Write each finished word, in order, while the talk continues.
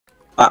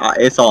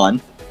It's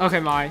on. Okay,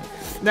 mine.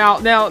 Now,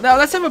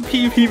 let's have a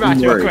PvP match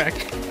real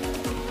quick.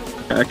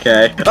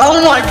 Okay.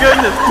 Oh my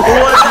goodness!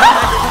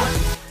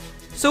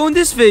 What? So in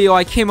this video,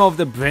 I came up with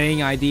the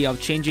brilliant idea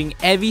of changing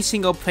every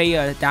single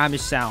player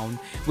damage sound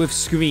with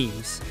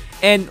screams.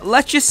 And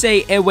let's just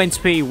say it went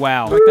pretty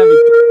well.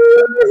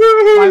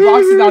 My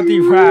box is not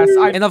depressed.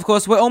 And of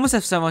course, we're almost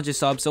at 700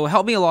 subs, so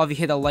help me a lot if you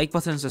hit the like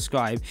button and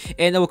subscribe.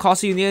 And it will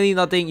cost you nearly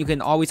nothing. You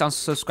can always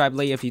unsubscribe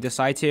later if you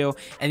decide to.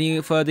 Any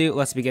further ado,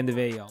 let's begin the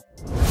video.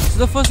 So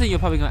the first thing you're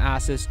probably going to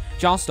ask is,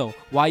 Johnstone,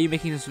 why are you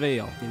making this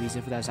video? The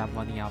reason for that is I'm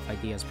running out of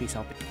ideas. Please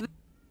help me.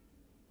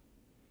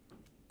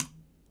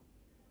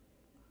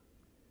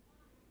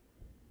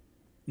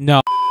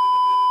 No.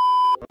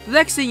 The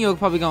next thing you're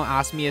probably going to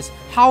ask me is,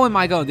 how am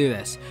I going to do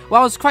this?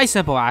 Well, it's quite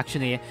simple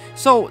actually.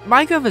 So,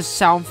 Minecraft is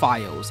sound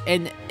files,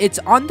 and it's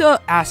under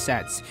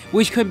assets,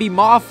 which can be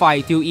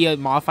modified through either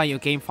modifying your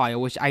game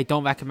file, which I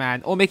don't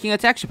recommend, or making a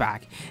texture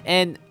pack.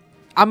 And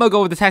I'm going to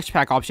go with the texture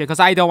pack option, because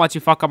I don't want to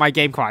fuck up my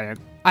game client.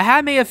 I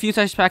have made a few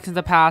texture packs in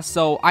the past,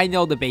 so I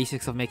know the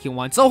basics of making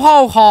one. So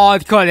how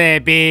hard could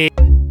it be?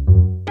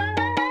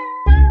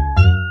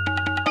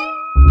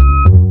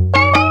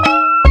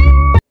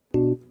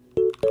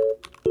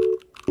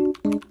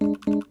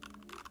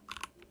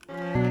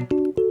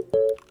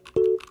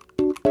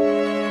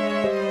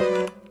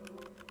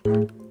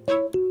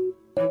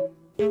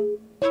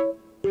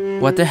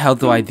 What the hell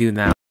do I do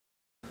now?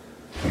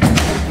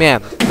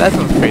 Man, that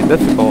sounds pretty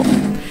difficult.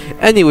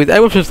 Anyways,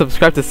 everyone should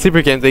subscribe to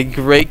Super Games, a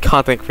great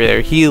content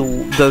creator. He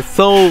does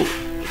so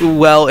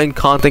well in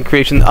content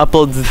creation,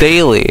 uploads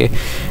daily.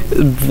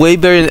 Way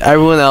better than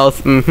everyone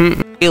else.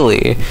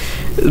 Daily.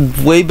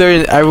 Way better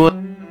than everyone.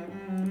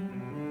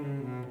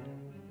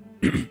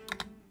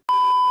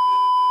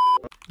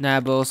 Nah,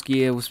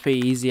 broski, it was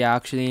pretty easy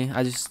actually.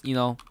 I just,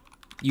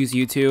 use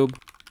YouTube.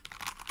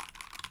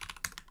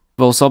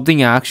 Well,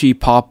 something actually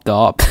popped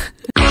up.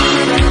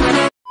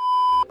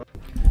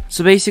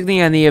 So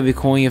basically, I need a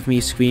recording of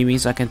me screaming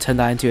so I can turn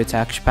that into a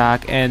texture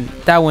pack, and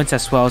that went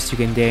as well as you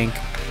can think.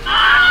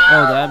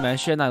 Oh, did I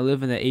mention I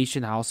live in an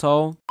Asian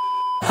household?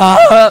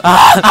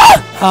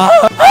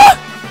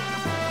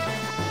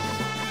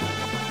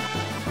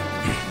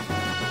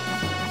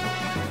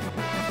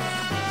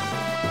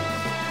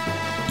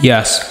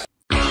 Yes.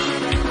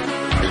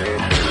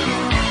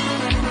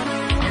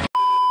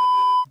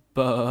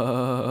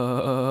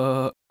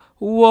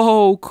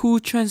 Whoa, cool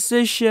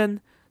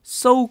transition.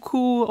 So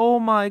cool. Oh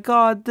my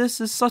god, this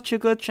is such a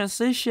good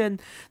transition.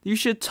 You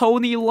should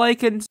totally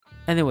like it.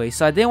 Anyway,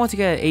 so I didn't want to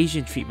get an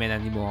Asian treatment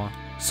anymore.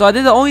 So I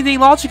did the only thing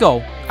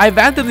logical. I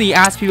randomly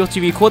asked people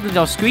to record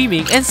themselves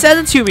screaming and send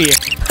it to me.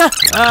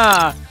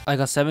 I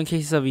got 7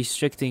 cases of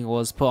restricting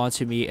orders put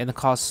onto me and it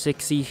cost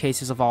 60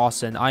 cases of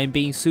arson. I am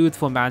being sued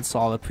for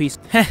manslaughter. Please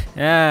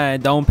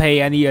don't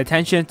pay any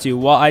attention to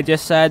what I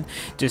just said.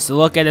 Just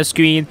look at the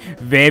screen.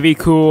 Very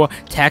cool.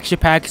 Texture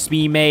packs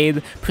being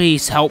made.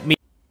 Please help me.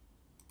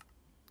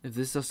 If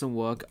this doesn't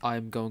work,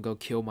 I'm gonna go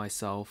kill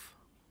myself.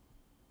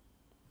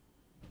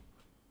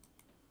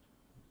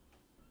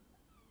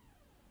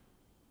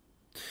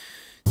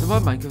 Did my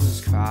Minecraft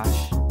just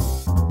crash?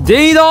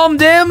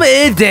 Ding-dom-dim,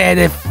 it did!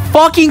 It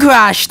fucking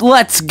crashed!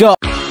 Let's go!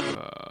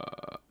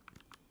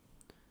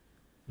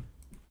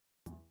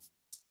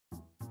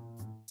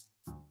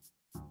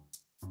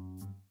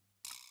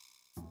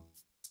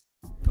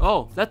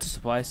 Oh, that's a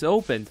surprise. It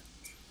opened.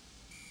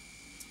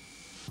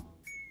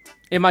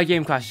 And my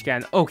game crashed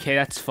again. Okay,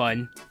 that's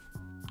fun.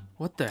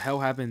 What the hell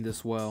happened in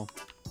this world?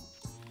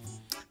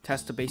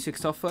 Test the basic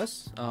stuff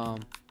first.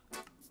 Turn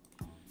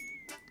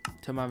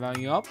my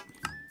value up.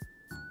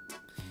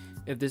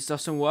 If this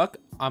doesn't work,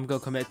 I'm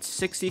gonna commit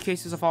 60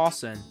 cases of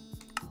arson.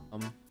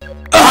 Oh,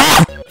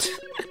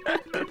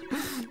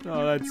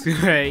 that's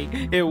great.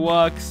 It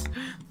works.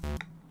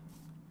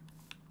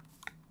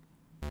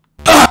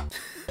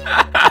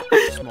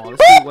 Small.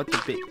 Let's see what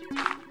the big.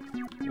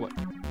 What?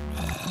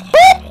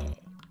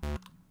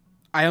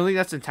 I don't think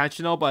that's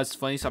intentional, but it's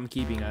funny, so I'm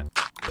keeping it.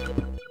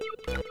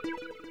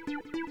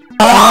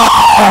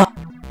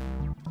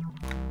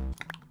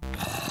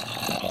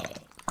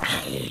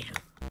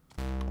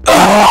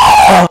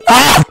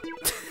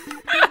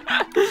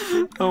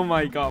 Oh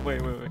my god,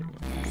 wait. Why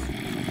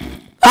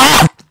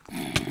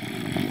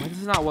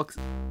does it not work?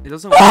 It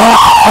doesn't work.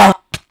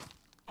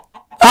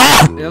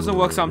 It doesn't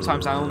work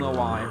sometimes, I don't know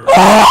why.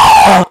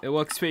 It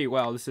works pretty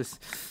well, this is...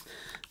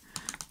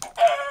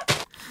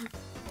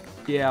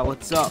 Yeah,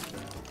 what's up?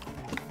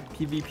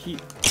 PvP.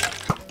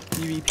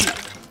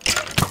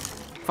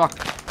 Fuck.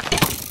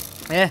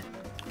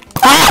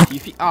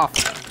 PvP off.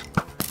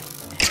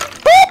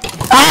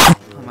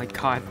 Oh my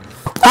god.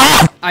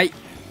 I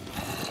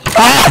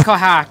call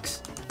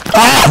hacks.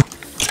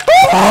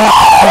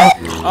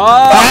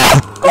 Oh,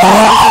 this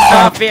is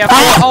not fair.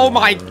 Oh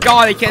my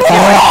god, I can't see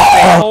myself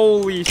there.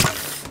 Holy.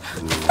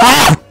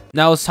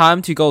 Now it's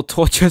time to go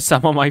torture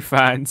some of my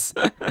friends.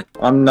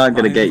 I'm not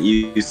gonna get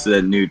used to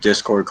the new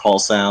Discord call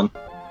sound.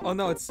 Oh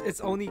no,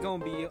 it's only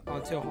gonna be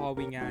until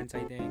Halloween ends,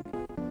 I think.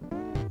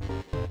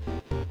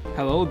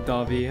 Hello,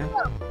 Dovey.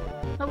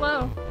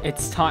 Hello.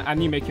 It's time. I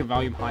need to make your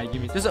volume high.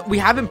 Give me.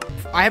 I haven't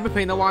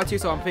played in a while too,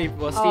 so I'm playing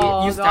rusty.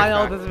 Oh, Use the I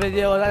know texture this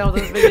video. I know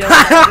this video.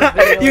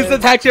 pack. Use the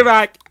texture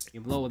pack.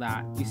 You lower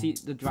that. You see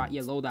the drop?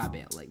 Yeah, lower that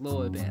bit. Like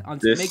lower a bit.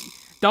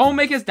 Don't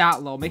make it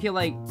that low. Make it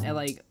like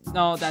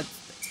no,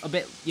 that's a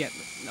bit. Yeah,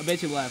 a bit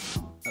too left.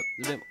 A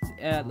bit.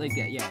 Like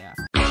that. Yeah.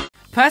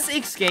 Press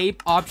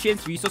escape,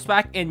 options, resource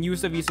pack, and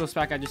use the resource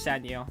pack I just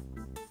sent you.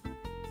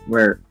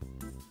 Where?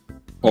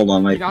 Hold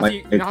on, you know how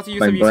to use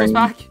the resource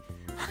pack?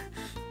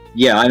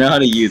 Yeah, I know how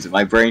to use it.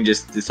 My brain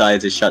just decided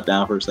to shut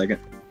down for a second.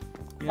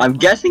 Yeah. I'm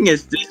guessing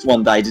it's this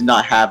one that I did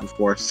not have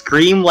before.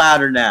 Scream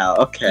louder now.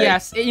 Okay.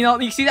 Yes,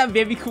 you see that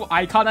very cool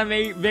icon I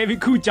made? Very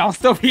cool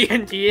jumpstone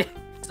PNG.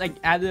 It's like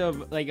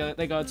added like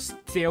a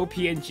still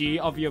PNG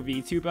of your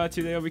VTuber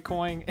to the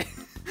recording.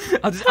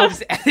 I'll just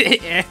edit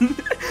it in.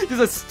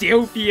 Just a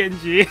still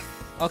PNG.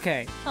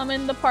 Okay. I'm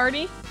in the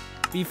party.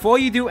 Before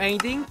you do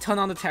anything, turn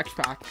on the text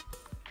pack.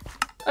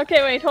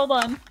 Okay, wait, hold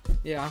on.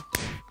 Yeah.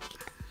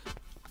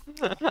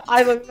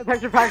 I looked at the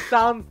texture pack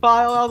sound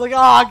file. I was like,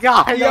 oh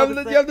god. You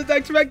have the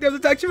texture pack. You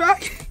have the texture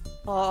pack.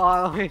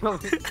 Oh,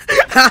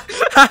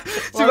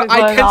 so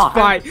I can't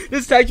fight.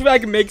 This texture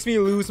pack makes me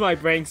lose my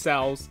brain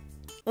cells.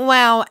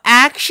 Well,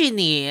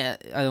 actually,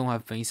 I don't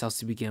have brain cells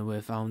to begin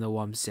with. I don't know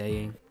what I'm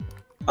saying.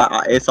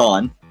 It's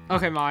on.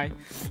 Okay, Now,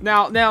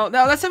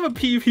 let's have a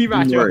PvP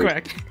match real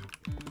quick.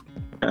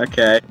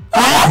 Okay.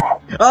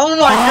 Oh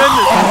my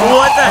goodness!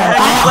 What the heck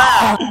is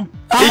that?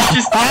 It's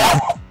just.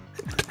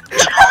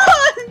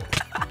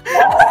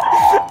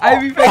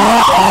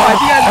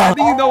 I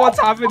think you know what's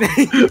happening.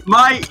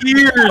 My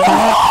ears!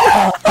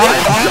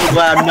 I'm so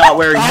glad I'm not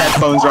wearing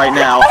headphones right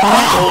now.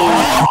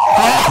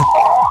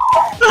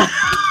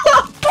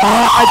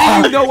 I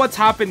think you know what's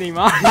happening,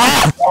 man.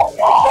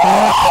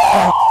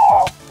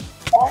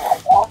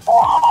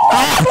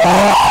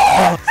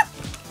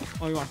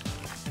 Oh, you want?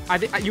 I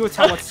think you will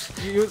tell what's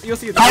you'll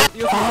see it.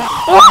 You'll see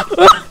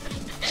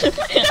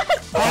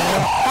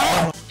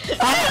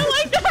I don't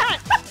like that.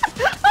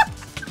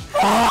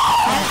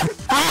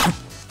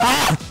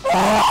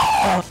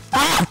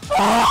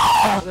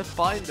 Let's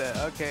find it.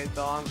 Okay,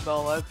 Don,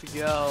 so let's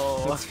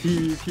go. Let's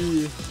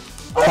PvP.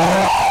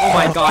 Oh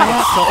my god,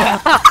 it's so...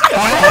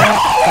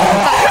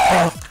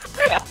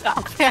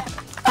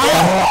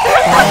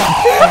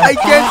 I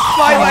can't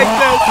fight like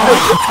this!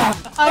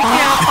 I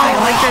can't fight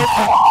like this!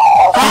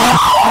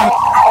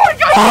 Oh my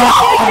god,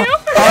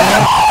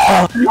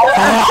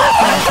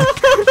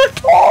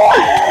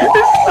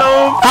 It's so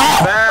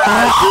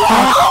bad!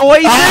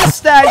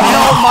 Voices that, you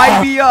know, might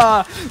be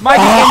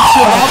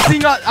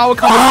interrupting our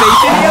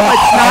conversation here, but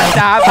it's not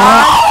that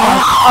bad.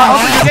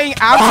 Also, you're getting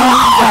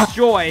absolutely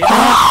destroyed.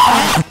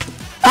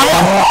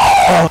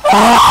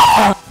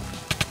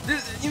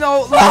 You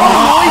know,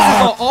 loud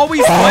noises are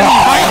always funny,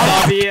 right,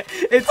 Bobby?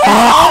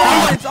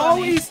 It's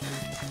always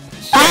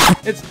funny,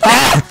 Bobby.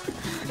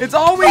 It's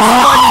oh my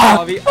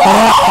god,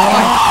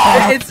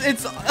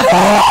 It's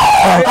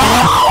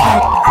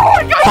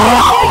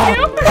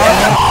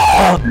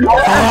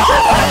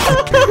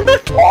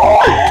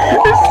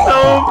so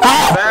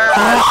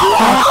bad!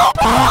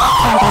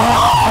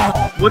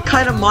 What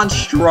kind of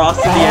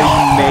monstrosity have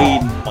you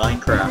made in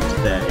Minecraft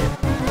today?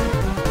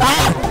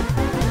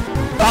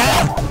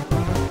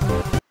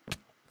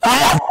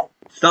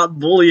 Stop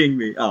bullying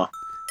me! Oh.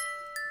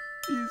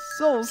 He's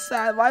so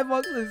sad. My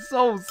box is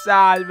so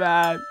sad,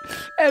 man.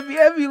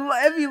 Every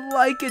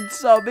like and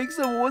sub makes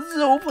someone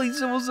so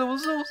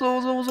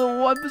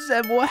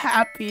 1% more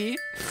happy.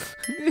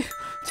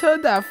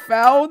 Turn that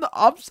found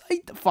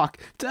upside the fuck.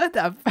 Turn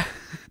that.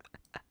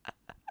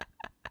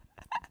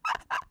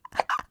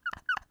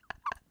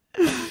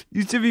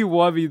 You should be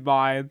worried,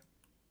 man.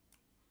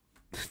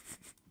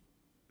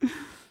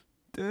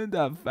 Turn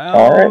that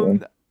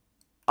found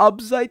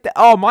upside down.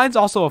 Oh, mine's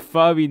also a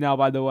furry now,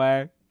 by the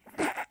way.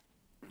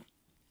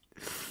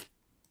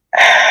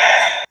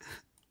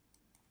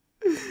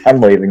 I'm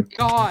leaving.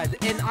 God,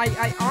 and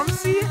I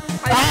honestly,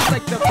 I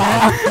like the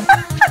best.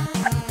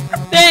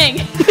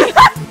 Dang.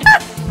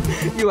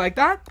 You like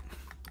that?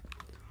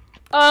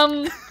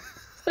 The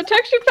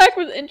texture pack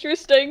was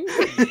interesting.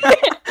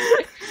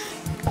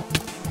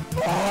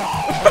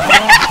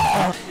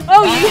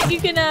 Oh, you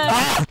can oh,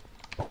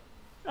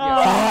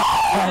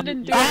 I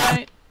didn't do it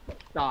right.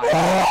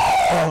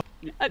 Die.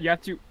 You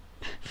have to.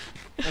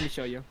 Let me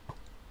show you.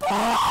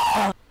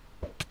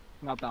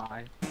 Not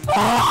die.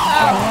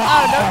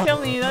 Oh, don't kill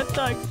me, that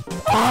sucks.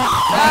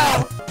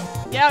 Oh,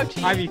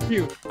 ouchie. I'd be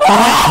cute.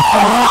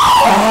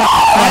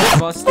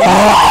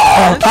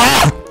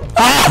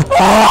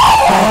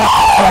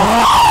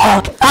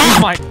 Oh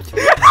my.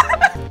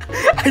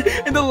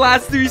 In the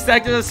last 3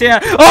 seconds here.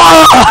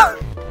 Oh!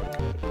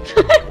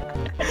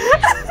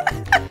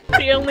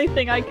 The only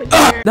thing I can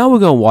hear. Now we're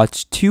gonna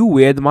watch 2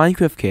 weird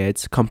Minecraft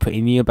kids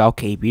complaining about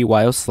KB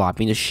while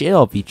slapping the shit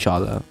out of each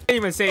other. I can't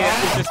even say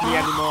it's just me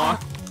anymore.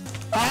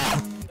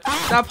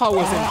 That part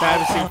was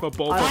embarrassing for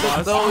both of us.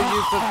 I'm so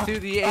used to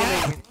 2D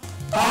aiming.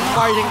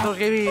 Fighting so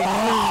KB.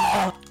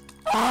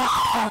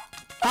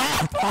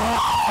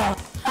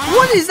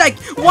 What is that?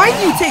 Why do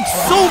you take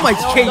so much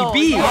KB?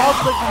 You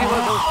also look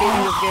at those KB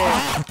this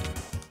game.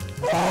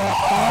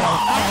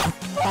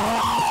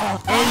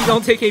 And you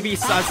don't take KB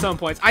at some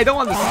points. I don't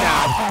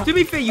understand. To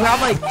be fair, you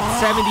have like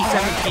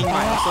 77 ping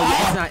minus, so your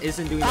internet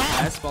isn't doing the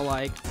best, but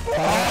like...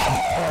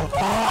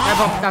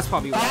 That's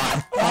probably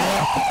why.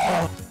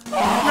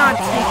 Not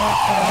take...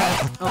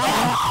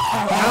 Okay.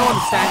 I don't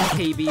understand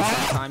KB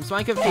sometimes.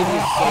 Minecraft KB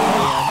is so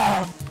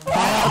weird.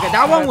 Okay,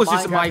 that one was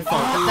just my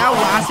fault. That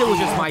last hit was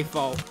just my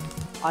fault.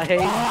 I hate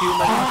too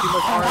much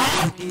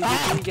RNG in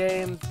PvP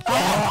games.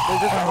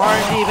 There's just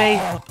RNG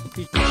based.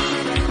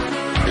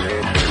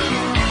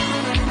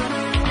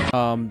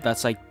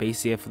 That's like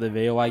basically it for the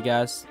video, I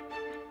guess.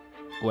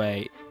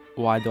 Wait,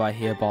 why do I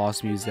hear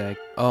boss music?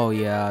 Oh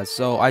yeah,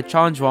 so I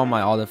challenged one of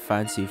my other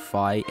friends to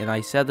fight, and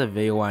I said the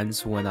video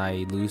ends when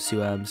I lose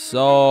to him.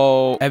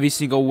 So every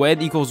single win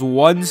equals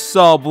 1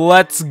 sub.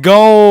 Let's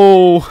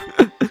go!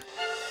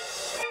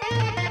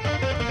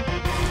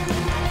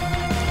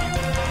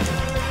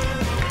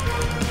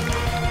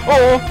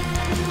 Oh,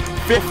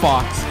 Fit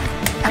Fox.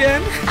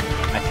 Again?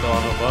 I still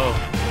have a bow.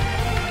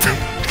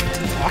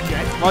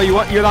 Okay. Oh,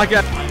 you're not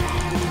getting.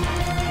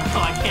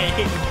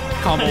 Okay.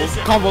 Combos.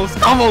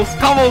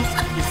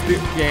 You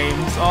stupid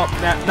games. Oh,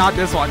 not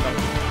this one though.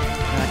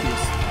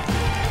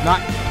 Not.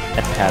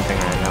 That's tapping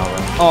right now, bro.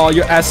 Oh,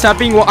 you're ass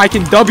tapping. Well, I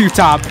can W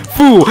tap.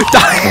 Fool.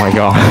 Oh my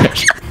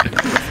gosh.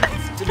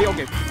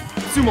 Okay.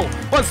 Sumo.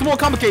 Oh, it's more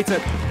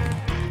complicated.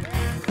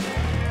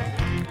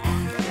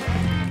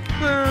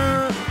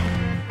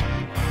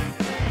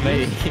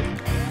 Wait.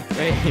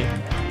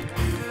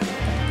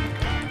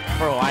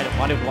 Bro,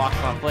 why do blocks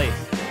not place?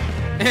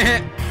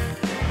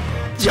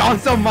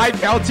 Johnson might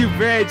fell too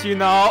big, you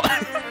know.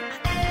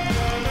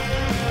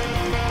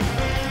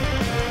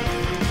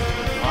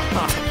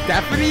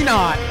 Definitely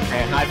not.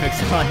 Hey,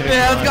 hypixel.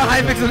 Yeah, let's go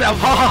hypixel now.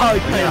 Oh,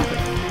 yeah.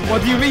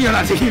 What do you mean you're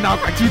not taking out?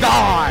 You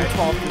die.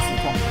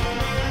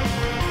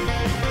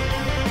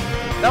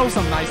 That was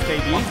some nice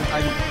KD.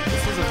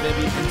 This is a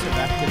very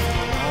interactive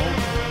game.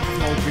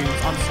 No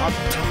dreams. I'm sorry.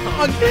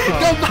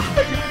 Come back.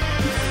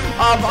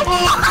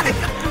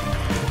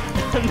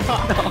 No.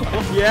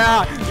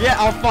 Yeah,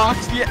 our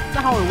fox. Yeah, that's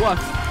how it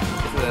works.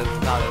 It's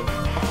not it.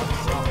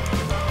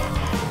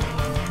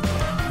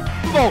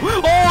 Oh,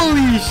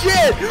 holy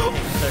shit!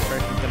 Third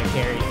person's gonna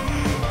carry.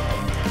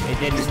 It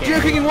didn't This carry.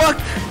 jerking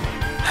worked.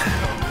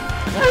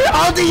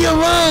 How do you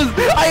lose?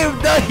 I am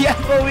done yet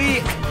for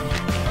week.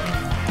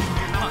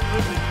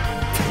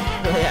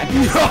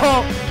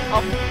 No.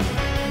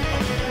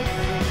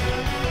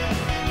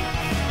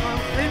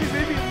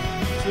 Maybe.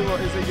 Sumo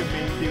isn't your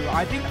main duo.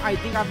 I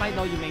think I might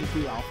know your main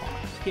duo, Alpha.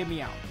 Hear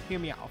me out,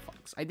 Alpha.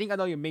 I think I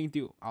know your main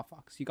duo,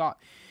 Alpha. You got,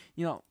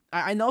 you know,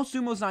 I know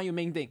Sumo's not your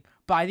main thing,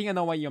 but I think I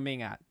know what you're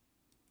main at.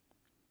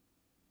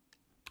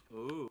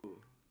 Ooh.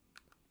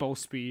 Bow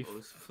speed.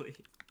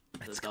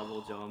 The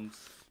double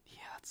jumps.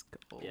 Yeah, let's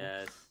go.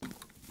 Yes.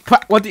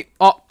 What do you?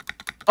 Oh,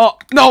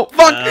 no,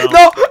 fuck,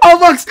 no,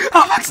 Alpha,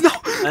 no,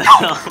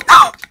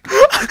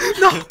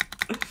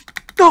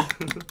 no,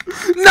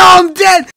 I'm dead.